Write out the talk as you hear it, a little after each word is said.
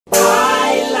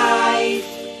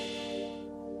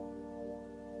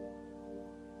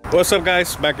What's up,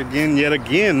 guys? Back again, yet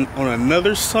again, on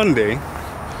another Sunday.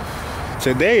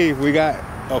 Today we got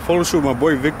a photo shoot with my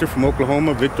boy Victor from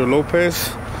Oklahoma, Victor Lopez.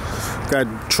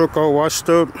 Got truck all washed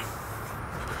up,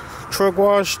 truck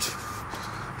washed,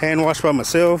 hand washed by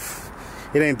myself.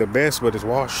 It ain't the best, but it's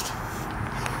washed.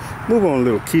 Move on,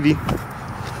 little kitty.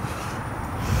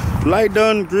 Light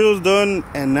done, grills done,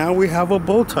 and now we have a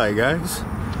bow tie, guys.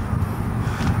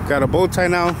 Got a bow tie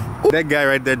now. That guy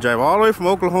right there drive all the way from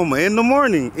Oklahoma in the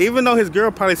morning, even though his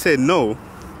girl probably said no,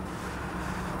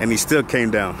 and he still came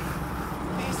down.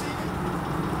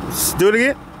 Do it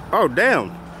again. Oh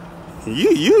damn,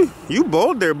 you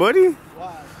bold there, buddy.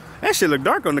 Why? That shit look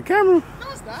dark on the camera.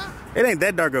 No, it's not. It ain't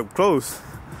that dark up close.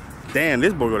 Damn,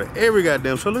 this boy go to every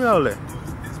goddamn show. Look at all that.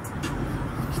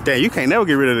 Damn, you can't never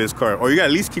get rid of this car, or you gotta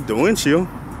at least keep the windshield.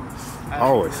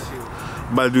 Always.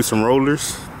 About to do some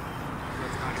rollers.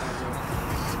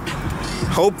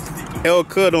 Hope El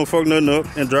Cud don't fuck nothing up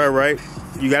and drive right.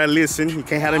 You gotta listen. You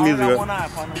can't have the music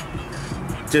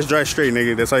up. Just drive straight,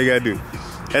 nigga. That's all you gotta do.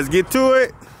 Let's get to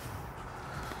it.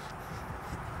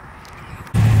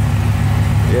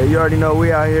 Yeah, you already know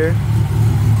we out here.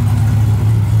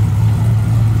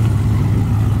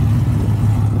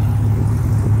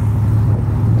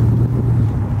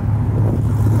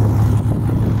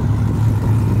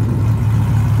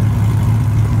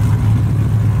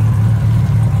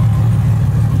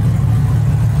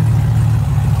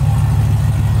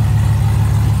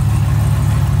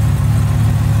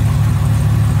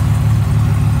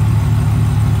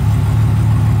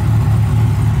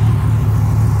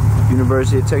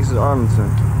 University of Texas, Arlington.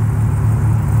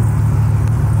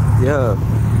 Yeah.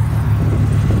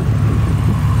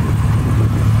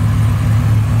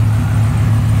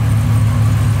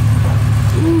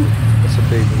 Ooh, that's a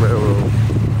big railroad.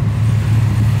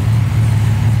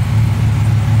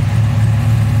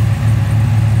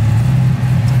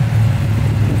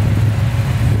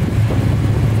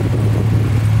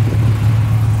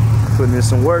 Putting in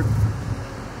some work.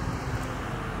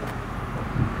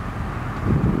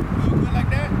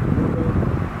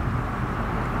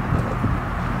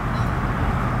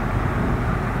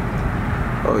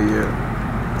 Oh yeah.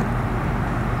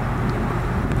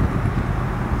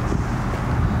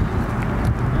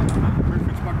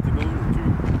 Perfect spot to go over too.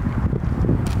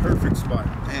 Perfect spot.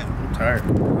 Damn, I'm tired.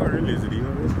 How early is it, Evo?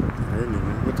 Early,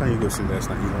 man. What time you go see last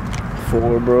night, Evo?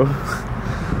 4, bro.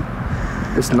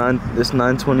 It's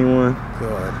 9:21.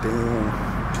 God damn.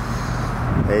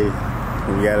 Hey,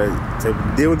 we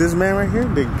gotta deal with this man right here.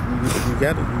 You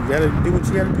gotta do what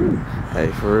you gotta do. Hey,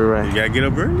 for real, right? You gotta get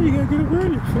up early. You gotta get up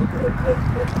early.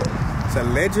 It's a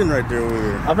legend right there over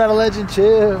here. I'm not a legend,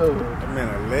 chill. That man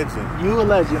a legend. You a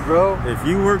legend, bro. If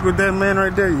you work with that man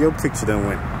right there, your picture done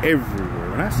went everywhere.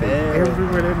 When I say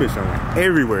everywhere, that bitch done went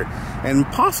everywhere. And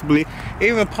possibly,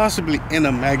 even possibly in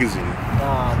a magazine.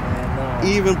 Nah, man, no.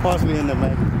 Even possibly in a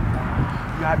magazine.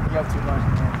 You hyped me up too much,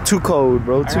 man. Too cold,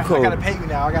 bro. Too cold. I gotta pay you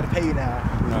now. I gotta pay you now.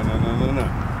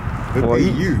 No. Well,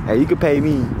 you. Hey, you can pay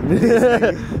me.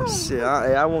 Shit,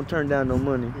 I won't turn down no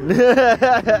money.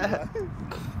 Damn.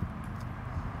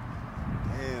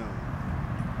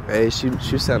 Hey,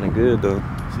 she sounding good though.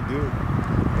 She do.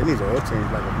 It needs an oil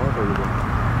change like a month ago.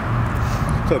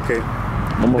 It's okay. I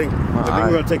think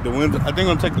we're gonna take the wheels. I think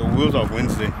I'm gonna take the wheels off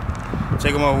Wednesday.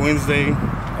 Take them off Wednesday.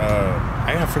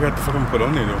 I gotta figure out the fuck I'm gonna put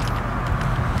on there though.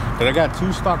 But I got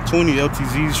 2 stock 20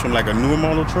 LTZs from like a newer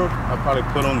model truck. I'll probably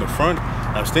put on the front.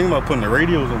 I was thinking about putting the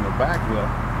radios on the back, but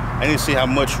I didn't see how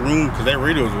much room, because that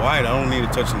radio is wide. I don't need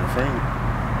it touching the frame.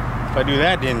 If I do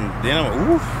that, then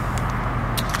I'm oof.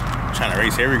 I'm trying to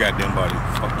race every goddamn body.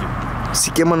 Fuck it.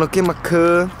 Si quema no quema,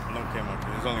 cuz. No camera.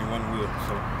 There's only one wheel,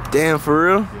 so. Damn, for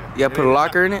real? Yeah. You gotta put a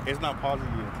locker in it? It's not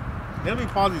pausing yet. It'll be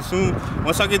pausing soon.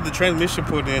 Once I get the transmission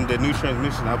put in, the new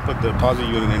transmission, I'll put the pausing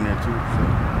unit in there too. So.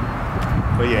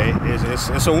 But yeah,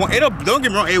 don't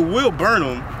get me wrong, it will burn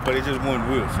them, but it's just one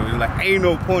wheel. So it's like, ain't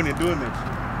no point in doing that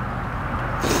shit.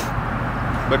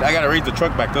 But I gotta raise the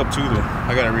truck back up too though.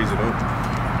 I gotta raise it up,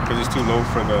 because it's too low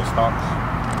for the stocks.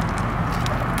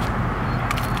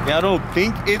 Yeah, I don't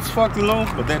think it's fucking low,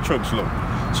 but that truck's low.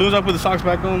 As soon as I put the socks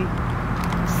back on,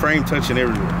 frame touching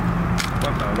everywhere.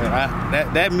 Fuck all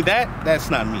that. That's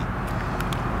not me.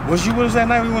 Was you with us that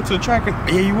night we went to the track?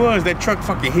 Yeah, you was. That truck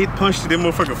fucking punched it. That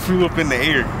motherfucker flew up in the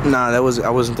air. Nah, I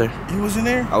wasn't there. You wasn't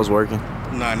there? I was working.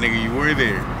 Nah, nigga, you were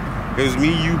there. It was me,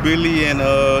 you, Billy, and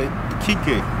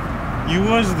Kike. You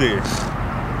was there.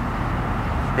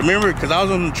 Remember, because I was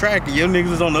on the track and your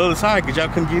niggas was on the other side because y'all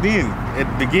couldn't get in at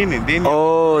the beginning. Then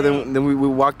then we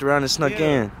walked around and snuck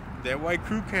in. That white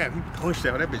crew cab, he pushed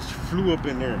that. That bitch flew up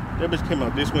in there. That bitch came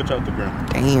out this much off the ground.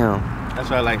 Damn. That's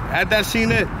why I like. At that scene,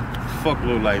 that fuck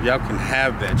low life. Y'all can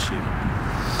have that shit.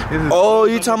 Oh,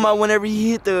 you talking about whenever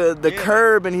he hit the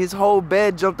curb and his whole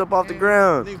bed jumped up off the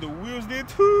ground? I think the wheels did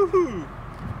too.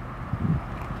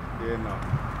 Yeah, no.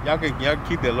 Y'all can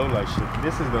keep that low life shit.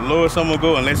 This is the lowest I'm gonna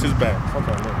go unless it's bad. Fuck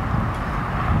all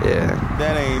that. Yeah.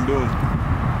 That ain't doing.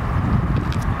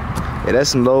 Yeah,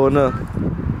 that's low enough.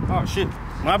 Oh shit.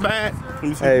 My bad.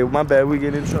 Hey, my bad. We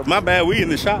get in trouble. My bad. We in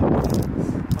the shop.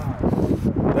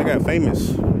 They got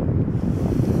famous.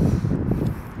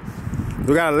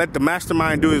 We gotta let the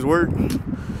mastermind do his work.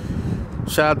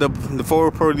 Shout out the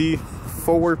forward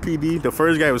PD. The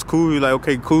first guy was cool. He was like,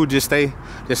 okay, cool. Just stay.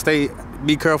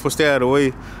 Be careful. Stay out of the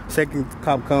way. Second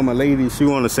cop come, a lady. She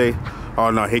want to say,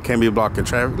 oh no, he can't be blocking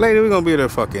traffic. Lady, we gonna be there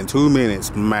fucking 2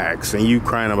 minutes max, and you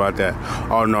crying about that.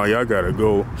 Oh no, y'all gotta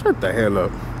go. Shut the hell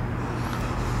up.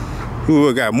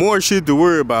 We got more shit to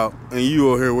worry about, and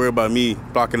you over here worry about me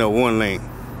blocking up one lane.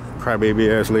 Crybaby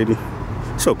ass lady.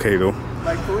 It's okay though.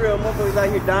 Like for real, motherfuckers out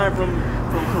here dying from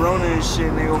corona and shit,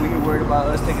 and they over here worried about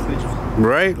us taking pictures.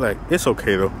 Right? Like it's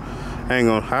okay though. I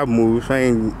move. I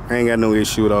ain't got no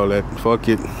issue with all that. Fuck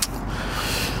it.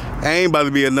 I ain't about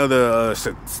to be another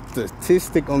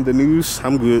statistic on the news.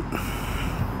 I'm good.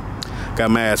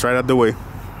 Got my ass right out the way.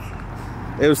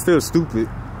 It was still stupid.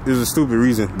 It was a stupid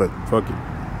reason, but fuck it.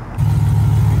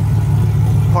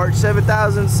 Part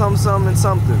 7,000 something.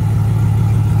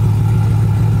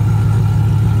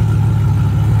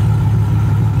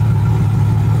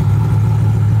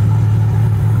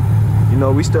 You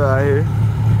know, we still out here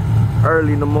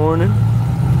early in the morning,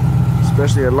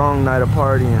 especially a long night of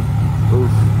partying.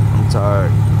 Oof, I'm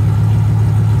tired.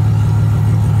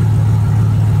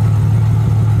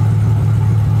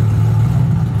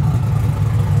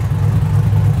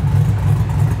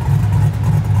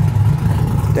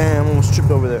 Damn, I almost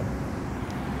tripped over there.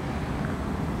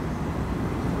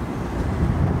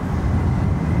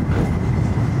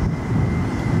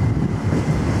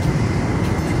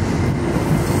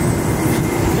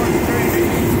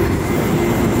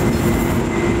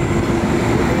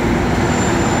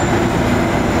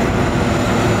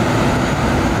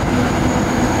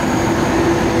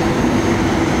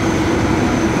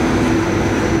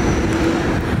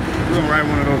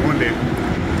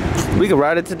 We can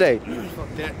ride it today.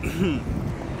 Fuck that. I don't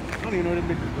even know where that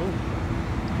bitch is going.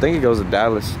 I think it goes to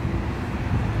Dallas.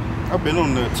 I've been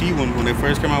on the T one when they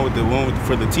first came out with the one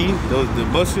for the T, the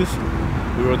buses.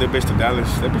 We rode that bitch to Dallas.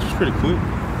 That bitch was pretty quick.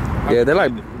 Yeah,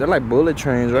 they're like bullet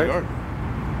trains, right?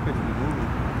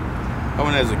 I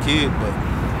went as a kid, but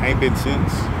I ain't been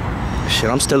since. Shit,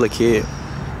 I'm still a kid.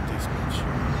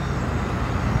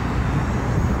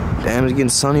 Damn, it's getting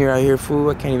sunnier out here, fool.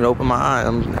 I can't even open my eye.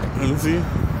 Let me see.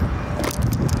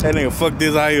 That nigga fucked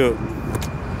his eye up.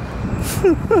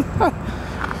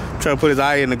 Trying to put his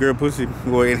eye in the girl pussy.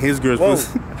 Boy, in his girl's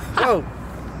pussy. Whoa.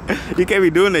 You can't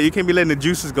be doing that. You can't be letting the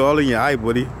juices go all in your eye,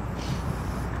 buddy.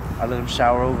 I let him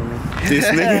shower over me. This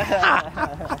nigga.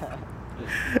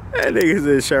 That nigga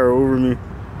said shower over me.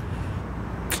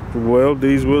 Well,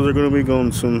 these wheels are gonna be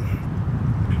gone soon.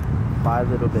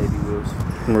 5 little baby wheels.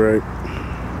 Right.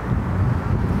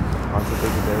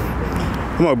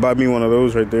 I'm gonna buy me one of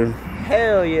those right there.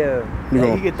 Hell yeah.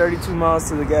 You get 32 miles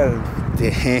to the gallon.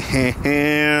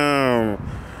 Damn.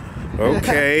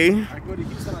 Okay. I go to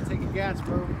Houston, I'm taking gas,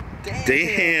 bro.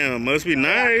 Damn. Must be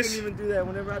nice. I couldn't even do that.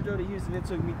 Whenever I drove to Houston, it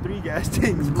took me 3 gas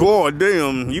tanks. God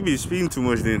damn. You be speeding too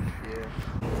much then. Yeah.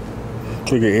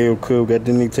 Look at L Cub. Got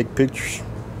them nigga take pictures.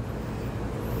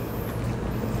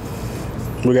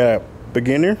 We got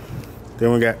beginner.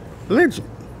 Then we got legend.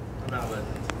 Not legend.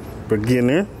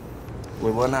 Beginner.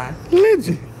 With one eye?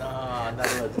 Legend. Nah, not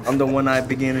legend. I'm the one-eyed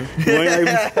beginner.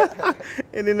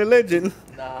 And then the legend.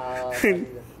 Nah.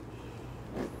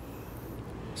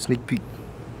 Sneak peek.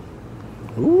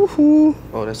 Woohoo.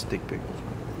 Oh, that's a dick pic.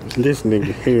 This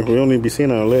nigga here, we don't need to be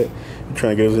seeing all that. You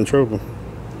trying to get us in trouble.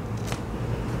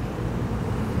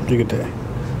 Look at that.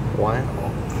 Why?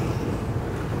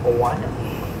 Why?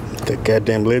 That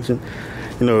goddamn legend.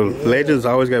 You know, legends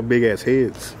always got big ass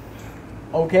heads.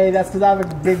 Okay, that's because I have a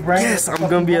big brain. Yes, I'm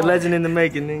gonna be a legend in the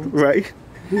making, nigga. Right?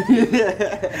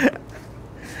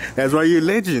 That's why you're a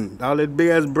legend. All that big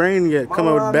ass brain, you come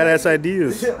up with badass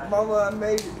ideas. Mama, I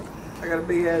made it. I got a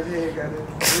big ass head, goddamn.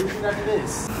 What do you think after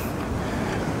this?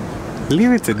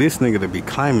 Leave it to this nigga to be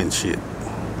climbing shit.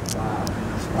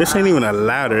 This ain't even a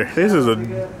ladder. This is a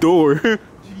door.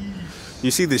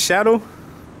 You see the shadow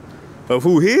of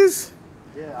who his?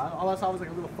 Yeah, all I saw was like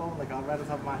a little phone like right on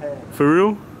top of my head. For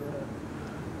real?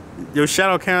 Your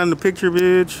shadow count in the picture,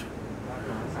 bitch.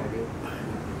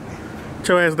 Put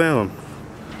your ass down.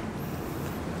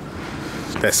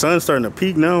 That sun's starting to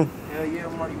peak now. Hell yeah,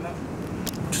 I'm already melting.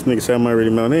 This nigga said I'm already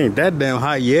melting. It ain't that damn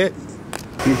hot yet.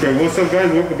 Okay, what's up guys?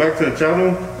 Welcome back to the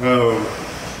channel.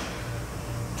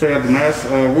 Check out the mask.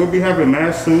 We'll be having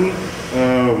masks soon.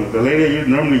 The lady you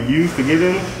normally use to get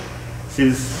them,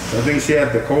 I think she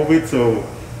had the COVID, so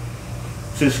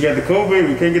since she got the COVID,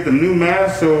 we can't get the new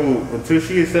mask, so until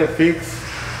she gets that fixed,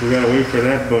 we gotta wait for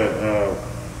that, but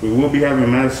we will be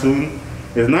having masks soon.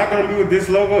 It's not gonna be with this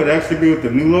logo, it'll actually be with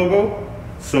the new logo,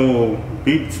 so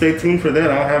stay tuned for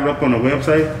that. I'll have it up on the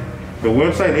website. The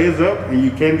website is up, and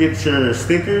you can get your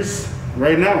stickers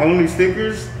right now, only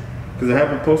stickers, because I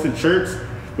haven't posted shirts,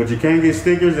 but you can get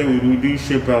stickers, and we do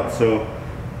ship out, so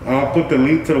I'll put the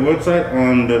link to the website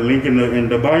on the link in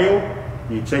the bio.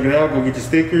 You check it out, go get your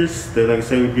stickers. Like I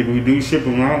said, we do ship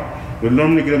them out. We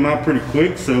normally get them out pretty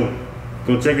quick, so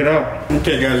go check it out.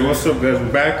 Okay guys, what's up guys?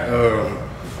 We're back.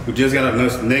 We just got a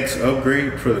next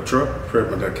upgrade for the truck, for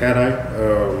the cat eye.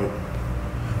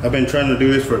 I've been trying to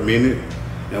do this for a minute,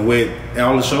 and with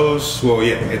all the shows, well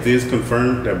yeah, it is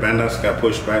confirmed that Bandai got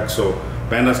pushed back. So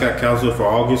Bandai got canceled for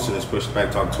August and it's pushed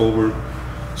back to October.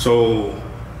 So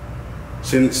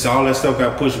since all that stuff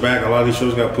got pushed back, a lot of these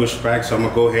shows got pushed back, so I'm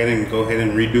gonna go ahead and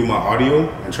redo my audio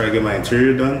and try to get my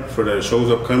interior done for the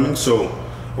shows upcoming. So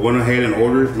I went ahead and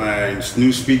ordered my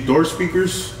new door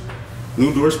speakers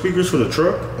for the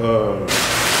truck.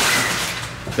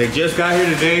 They just got here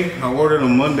today. I ordered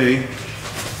them Monday.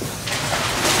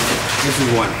 This is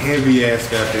one heavy ass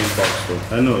goddamn box though.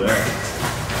 I know that.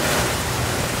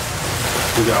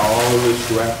 We got all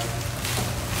this wrapped.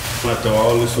 I'm gonna throw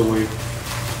all this away.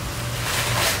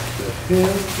 Shit.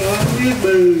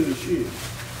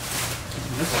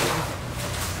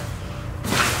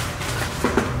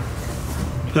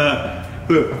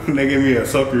 Look, they gave me a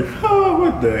sucker. Oh,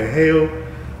 what the hell?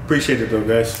 Appreciate it though,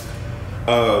 guys.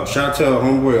 Shout out to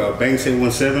homeboy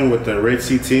Banks817 with the red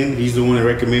C10. He's the one that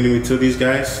recommended me to these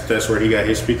guys. That's where he got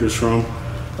his speakers from.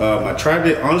 I tried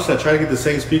to get the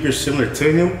same speakers similar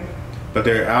to him, but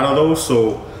they're out of those,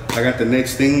 so I got the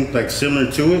next thing like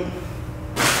similar to it.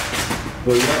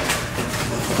 But yeah.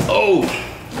 Oh,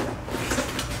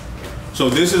 so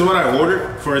this is what I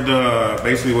ordered for the,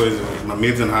 basically what is it, my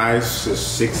mids and highs, so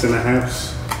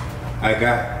 6.5s. I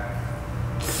got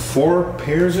 4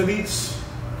 pairs of these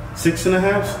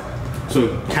 6.5s.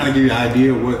 So kind of give you an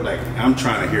idea of what, like, I'm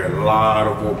trying to hear a lot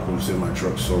of vocals in my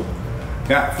truck. So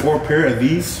got 4 pair of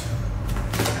these.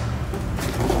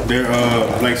 They're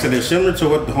like I said, they're similar to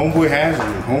what the homeboy has,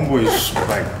 and homeboy's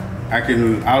like,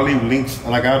 I'll leave links,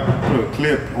 like I'll put a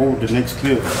clip over the next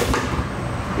clip.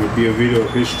 It'll be a video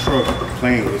of his truck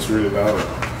playing. It's really loud.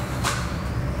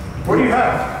 What do you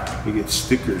have? You get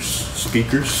stickers,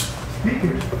 speakers.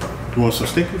 Speakers? You want some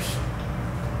stickers?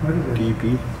 What is it?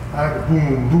 DP. I like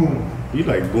boom boom. You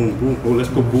like boom boom. Oh, let's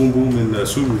put boom boom in the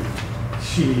Subaru.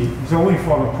 Shit, it's only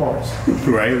falling apart.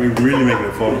 Right? We really making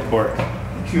it fall apart.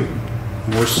 Cute.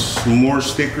 More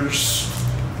stickers.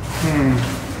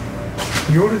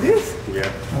 You ordered this?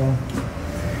 Yeah. Oh.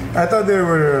 I thought they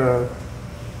were,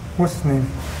 what's his name?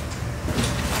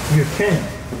 Your 10.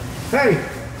 Hey,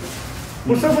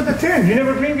 what's up with the 10? You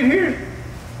never bring it here.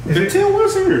 The 10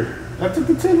 was here. I took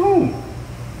the 10 home.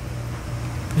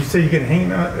 You say you can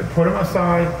hang out, put them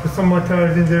outside, put some more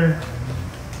tires in there.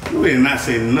 You did not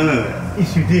say none of that.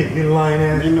 Yes, you did, little lying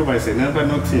ass. Ain't nobody say nothing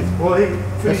about no 10. Well, hey,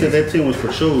 I said that 10 was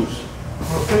for shows.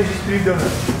 Well, finish these 3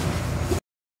 donuts.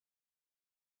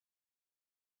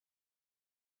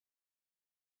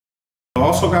 I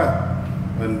also got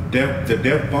the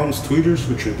Def Bombs tweeters,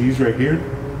 which are these right here.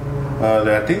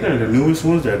 I think they're the newest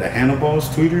ones. They're the handlebars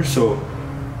tweeters. So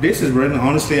this is written.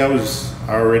 Honestly, I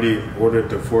already ordered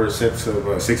the 4 sets of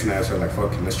 6.5. So I'm like,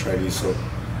 fuck it, let's try these. So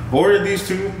ordered these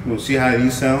 2. We'll see how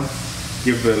these sound.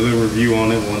 Give a little review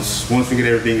on it once we get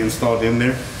everything installed in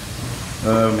there.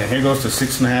 And here goes the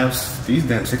 6.5s. These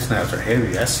damn 6.5s are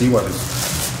heavy. I see why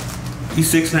these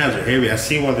 6.5s are heavy. I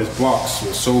see why this box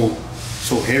was so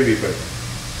heavy, but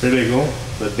here they go.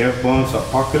 The Def Bombs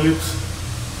Apocalypse,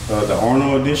 the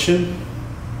Arno edition.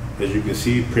 As you can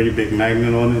see, pretty big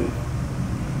magnet on it.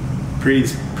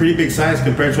 Pretty big size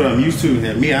compared to what I'm used to.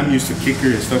 And me, I'm used to kicker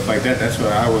and stuff like that. That's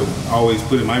what I would always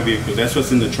put in my vehicle. That's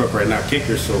what's in the truck right now,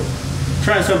 kicker. So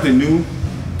trying something new.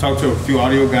 Talked to a few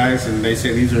audio guys and they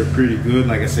say these are pretty good.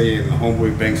 Like I say, the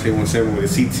homeboy Banks817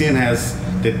 with the C10 has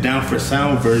the down for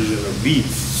sound version of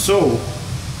these. So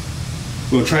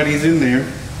we'll try these in there,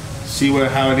 see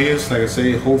how it is. Like I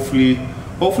say, hopefully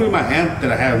my amp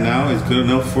that I have now is good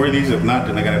enough for these. If not,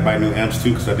 then I gotta buy new amps too,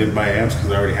 because I didn't buy amps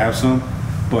because I already have some.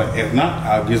 But if not,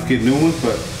 I'll just get new ones.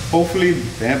 But hopefully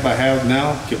the amp I have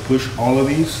now can push all of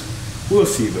these. We'll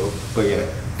see though. But yeah,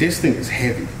 this thing is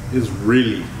heavy. It's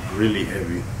really, really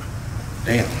heavy.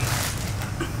 Damn.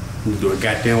 do a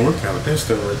goddamn workout with that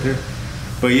stuff right there.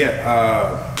 But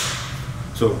yeah,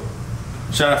 so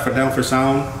shout out for Down for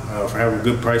Sound for having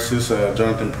good prices.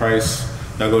 Jonathan Price,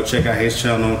 y'all go check out his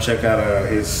channel, check out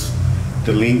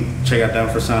the link, check out Down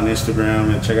for Sound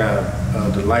Instagram, and check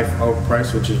out the Life of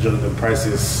Price, which is Jonathan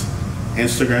Price's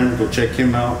Instagram. Go check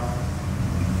him out.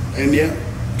 And yeah,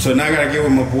 so now I gotta get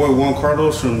with my boy Juan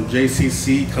Carlos from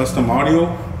JCC Custom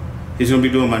Audio. He's gonna be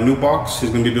doing my new box. He's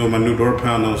gonna be doing my new door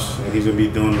panels, and he's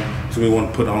gonna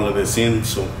want to put all of this in.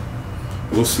 So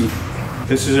we'll see.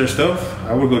 This is their stuff.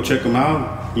 I would go check them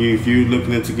out. If you're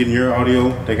looking into getting your audio,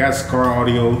 they got Scar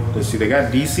Audio. Let's see, they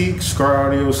got DC, Scar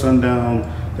Audio,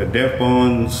 Sundown, the Def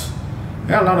Bones.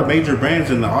 They got a lot of major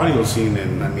brands in the audio scene,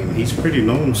 and I mean, he's pretty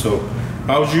known. So if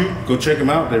I was you, go check them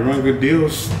out. They run good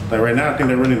deals. Like right now, I think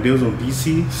they're running deals on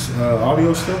DC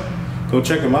audio stuff. Go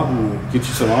check them out and get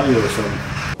you some audio or something.